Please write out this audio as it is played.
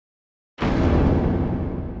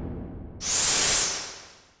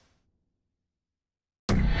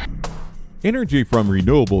Energy from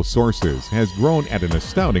renewable sources has grown at an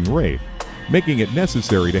astounding rate, making it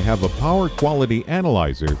necessary to have a power quality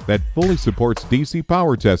analyzer that fully supports DC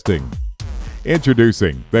power testing.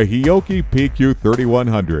 Introducing the Hioki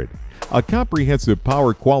PQ3100, a comprehensive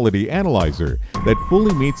power quality analyzer that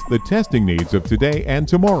fully meets the testing needs of today and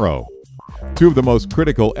tomorrow. Two of the most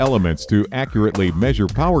critical elements to accurately measure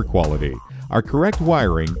power quality are correct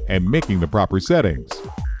wiring and making the proper settings.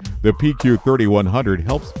 The PQ3100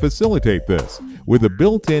 helps facilitate this with a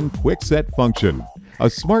built-in QUICKSET function, a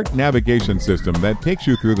smart navigation system that takes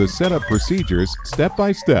you through the setup procedures step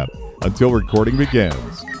by step until recording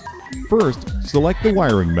begins. First, select the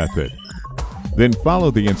wiring method. Then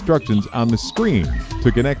follow the instructions on the screen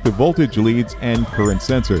to connect the voltage leads and current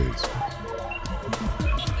sensors.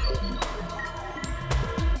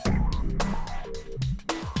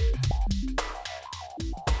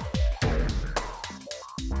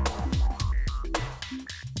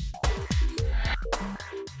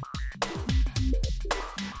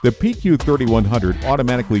 The PQ3100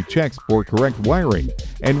 automatically checks for correct wiring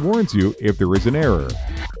and warns you if there is an error.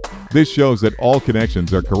 This shows that all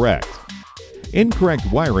connections are correct.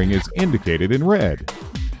 Incorrect wiring is indicated in red.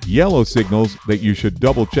 Yellow signals that you should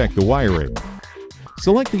double-check the wiring.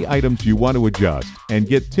 Select the items you want to adjust and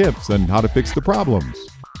get tips on how to fix the problems.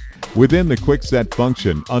 Within the QUICKSET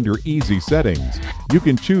function under Easy Settings, you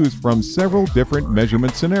can choose from several different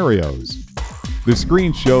measurement scenarios. The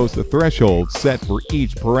screen shows the threshold set for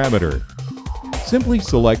each parameter. Simply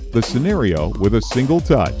select the scenario with a single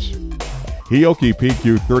touch. Hioki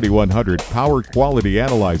PQ3100 Power Quality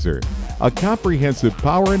Analyzer, a comprehensive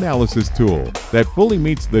power analysis tool that fully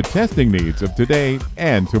meets the testing needs of today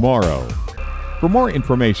and tomorrow. For more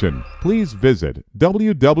information, please visit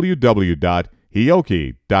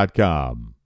www.hioki.com.